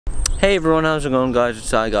Hey everyone, how's it going, guys?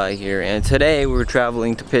 It's CyGuy here, and today we're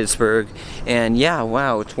traveling to Pittsburgh, and yeah,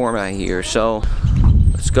 wow, it's warm out here, so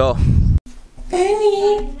let's go.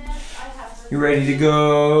 Benny! You ready to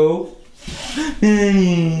go?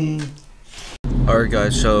 Benny! Alright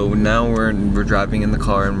guys, so now we're driving in the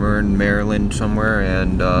car, and we're in Maryland somewhere,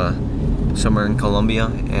 and somewhere in Columbia,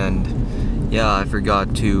 and yeah, I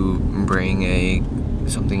forgot to bring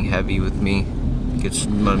something heavy with me. It's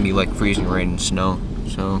gonna be like freezing rain and snow,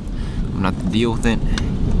 so I'm gonna have to deal with it.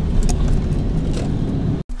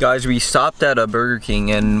 Guys, we stopped at a Burger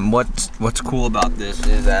King, and what's cool about this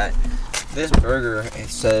is that this burger, it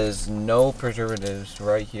says no preservatives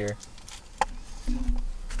right here.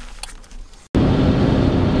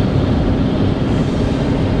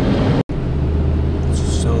 This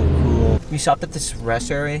is so cool. We stopped at this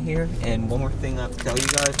rest area here, and one more thing I have to tell you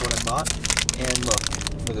guys what I bought. And look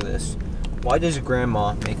at this. Why does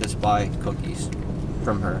grandma make us buy cookies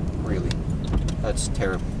from her? Really? That's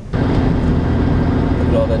terrible. Look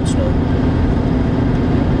at all that snow.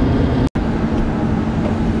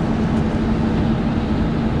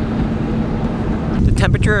 The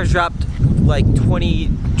temperature has dropped like 20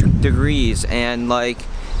 degrees, and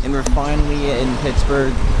we're finally in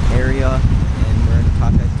Pittsburgh area, and we're in a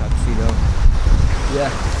top hat tuxedo.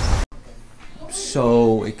 Yeah.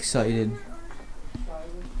 So excited.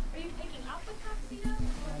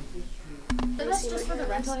 That's just for the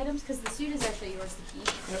rental items, because the suit is actually yours to keep.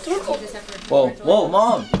 Whoa,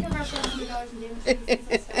 Mom!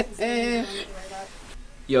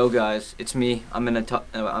 Yo, guys, it's me. I'm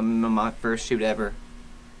in my first shoot ever.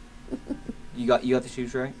 You got the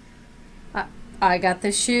shoes right? I got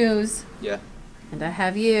the shoes. Yeah. And I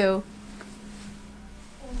have you.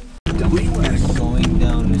 We're going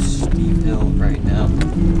down a steep hill right now.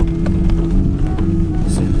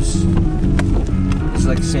 This is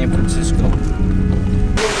like San Francisco.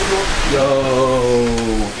 Yo!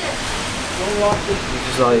 This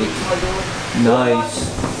is like nice.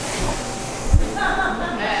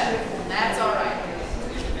 That's alright.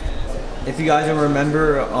 If you guys don't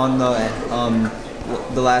remember on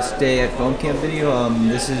the last day at phone camp video,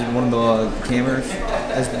 this is one of the cameras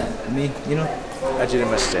as me, you know?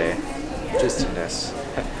 Hajimemashite. Justiness.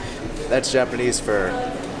 That's Japanese for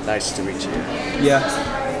nice to meet you. Yeah.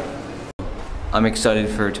 I'm excited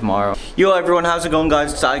for tomorrow. Yo everyone, how's it going,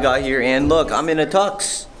 guys? It's CyGuy here, and look, I'm in a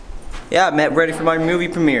tux. Yeah, I'm ready for my movie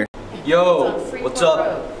premiere. Yo, what's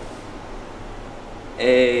up?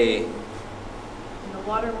 Hey. In the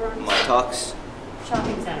Waterworks My tux.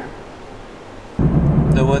 Shopping Center.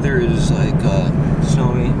 The weather is like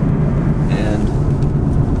snowy, and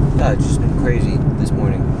yeah, it's just been crazy this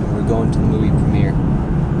morning. We're going to the movie premiere.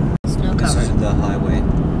 Snow This covered. is the highway.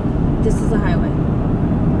 This is the highway.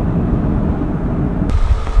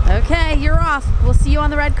 Okay, you're off. We'll see you on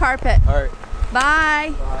the red carpet. All right.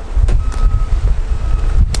 Bye. Bye.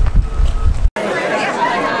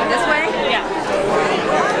 This way? Yeah.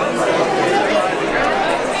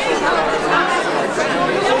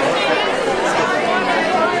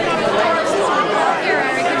 Here,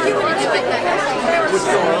 Eric, if you want to do it, what's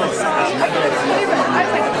going on?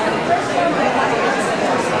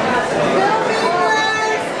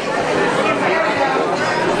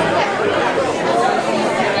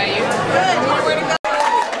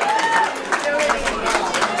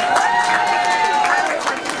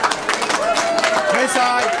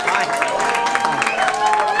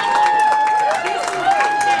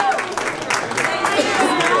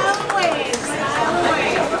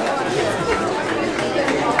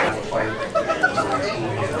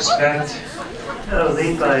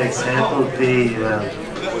 Lead by example,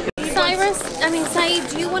 Saeed,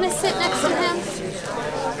 do you want to sit next to him?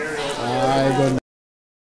 I don't know.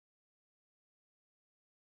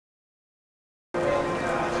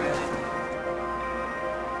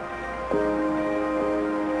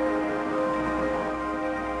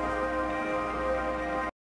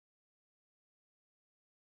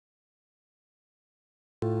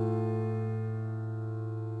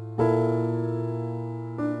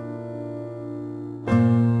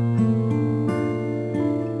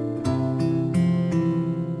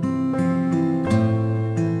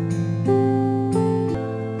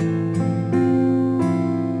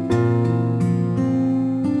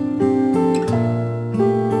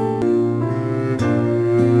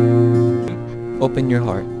 Open your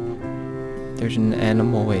heart. There's an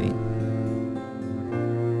animal waiting.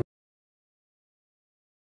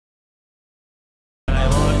 I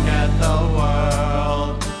look at the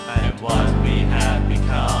world and what we have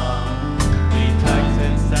become. We text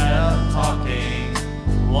instead of talking.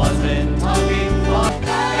 Wasn't talking fun.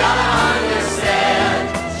 Gotta understand,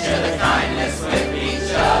 share the kindness with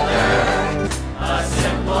each other.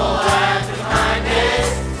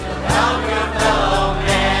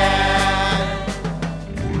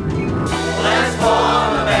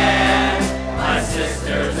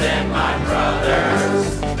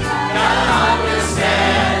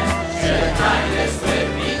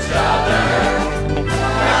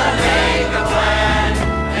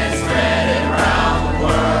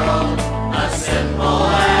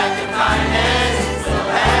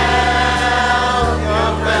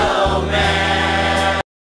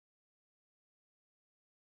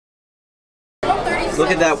 Look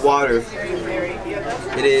at that water.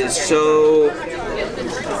 It is so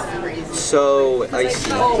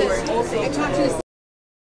icy.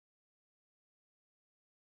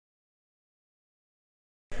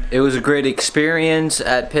 It was a great experience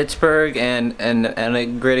at Pittsburgh and a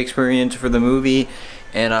great experience for the movie.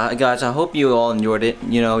 And guys, I hope you all enjoyed it.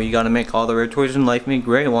 You know, you gotta make all the right choices in life, make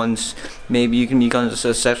great ones. Maybe you can become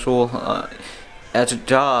successful as a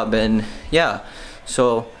job, and yeah.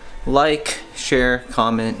 So like, share,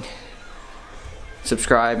 comment,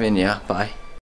 subscribe, and yeah, bye.